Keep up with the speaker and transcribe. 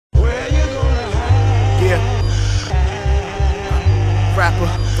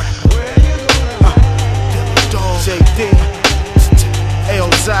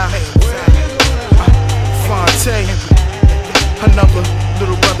tell you, another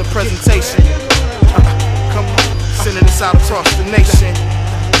little brother presentation. Come on, sending this out across the nation.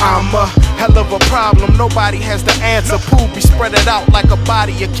 I'm a hell of a problem, nobody has the answer. Pooh be spread it out like a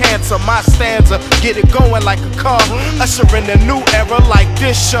body of cancer. My stanza, get it going like a car. Usher in a new era like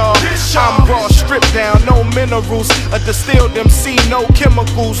this, y'all. I'm raw, stripped down, no minerals. A distilled MC, no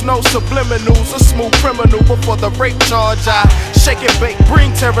chemicals, no subliminals. A smooth criminal before the rape charge. I shake and bake,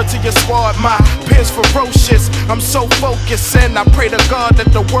 bring terror to your squad. My pen's ferocious, I'm so focused. And I pray to God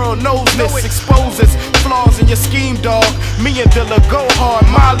that the world knows this. Exposes flaws in your scheme, dog. Me and Dilla go hard,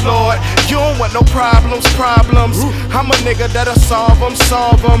 my lord. You don't want no problems. I'm a nigga that'll solve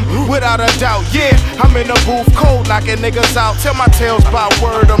them, without a doubt. Yeah, I'm in the booth, cold, knocking niggas out. Tell my tales by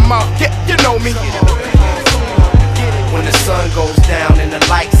word of mouth. Yeah, you know me. When the sun goes down and the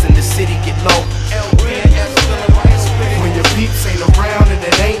lights in the city get low. When your peeps ain't around and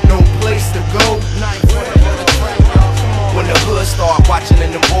it ain't no place to go. When the hood start watching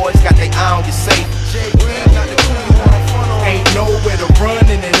and the boys got their eye on you safe. Ain't nowhere to run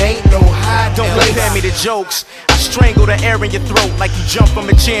and it ain't no hide. Don't compare me to jokes. I strangle the air in your throat like you jump from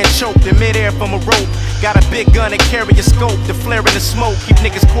a chair and choked in midair from a rope. Got a big gun and carry a scope to flare in the smoke. Keep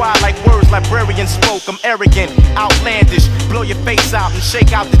niggas quiet like words librarians spoke. I'm arrogant, outlandish. Blow your face out and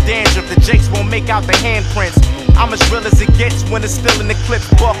shake out the dandruff. The jakes won't make out the handprints. I'm as real as it gets when it's still in the clip.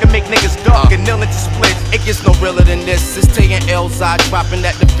 Walk and make niggas dark and kneel into splits. It gets no realer than this. It's Tay and Elzhi dropping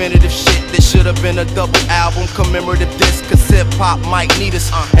that definitive shit. This should have been a double album, commemorative disc. Cause hip-hop might need us.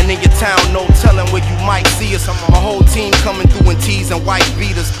 And in your town, no telling where you might see us. My whole team coming through in tees and white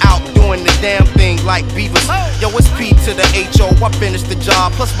beaters. Out doing the damn thing like beavers. Yo, it's P to the H-O. I finished the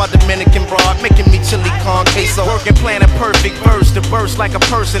job. Plus my Dominican broad making me chili con queso. Working plan a perfect verse to burst like a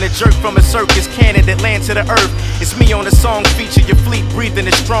person. A jerk from a circus cannon that lands to the earth. It's me on the song feature. Your fleet breathing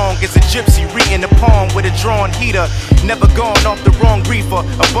as strong as a gypsy reading the palm with a drawn heater. Never gone off the wrong reefer.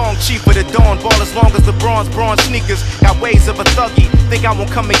 A bong cheaper the dawn ball as long as the bronze sneakers. Got ways of a thuggy. Think I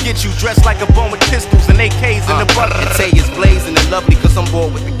won't come and get you dressed like a bum with pistols and AKs in the bucket. And Tay is blazing and lovely cause I'm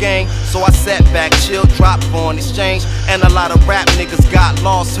bored with the gang. So I sat back, chill, drop for an exchange. And a lot of rap niggas got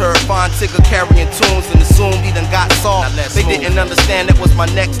lost. Heard phonte carrying tunes and assumed he done got soft. They didn't understand it was my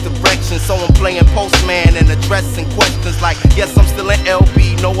next direction. So I'm playing postman and addressing questions like, yes, I'm still in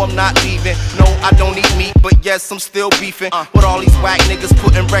LB. No, I'm not leaving. No, I don't eat meat, but yes, I'm still beefing. With all these whack niggas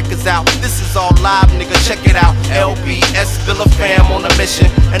putting records out. This is all live, nigga, check it out. LBS, Villa fam on a mission.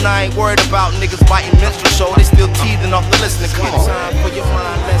 And I ain't worried about niggas biting minstrel show. They still teething off the listening. Come on. Time for your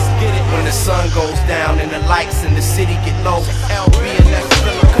mind, let's get it. When the sun goes down and the lights in the city get low. LB and that's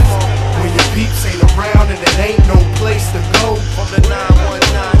Villa, come on. When your peeps ain't around and it ain't no place to go. From the 919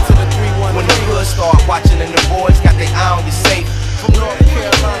 to the 311. When the hood start watching and the boys got their eye on you safe. From North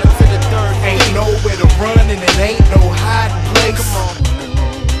Carolina to the 3rd. Ain't nowhere to run and it ain't no hiding place. Come on.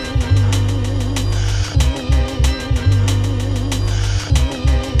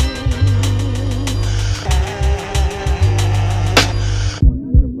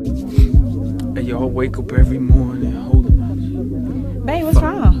 Hey, yo, I wake up every morning, hold on. Babe, what's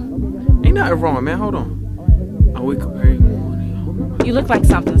wrong? Ain't nothing wrong, man, hold on. I wake up every morning. You look like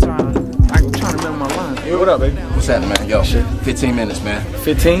something's wrong. I'm trying to remember my lines. Hey, what up, baby? What's happening, man? Yo, 15 minutes, man.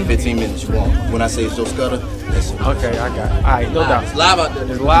 15? 15 minutes you want. When I say it's your scudda, that's it. Okay, I got it. Alright, no doubt. It's live out there.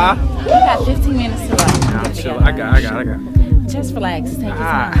 It's live? You got 15 minutes to like. Nah, I'm chill. I got it. Just relax. Take your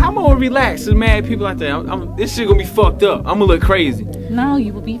time. How am I gonna relax? There's mad people out there. This shit gonna be fucked up. I'm gonna look crazy. No,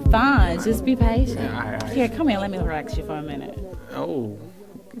 you will be fine. Just be patient. Yeah, all right. Here, come here. Let me relax you for a minute. Oh,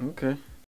 okay.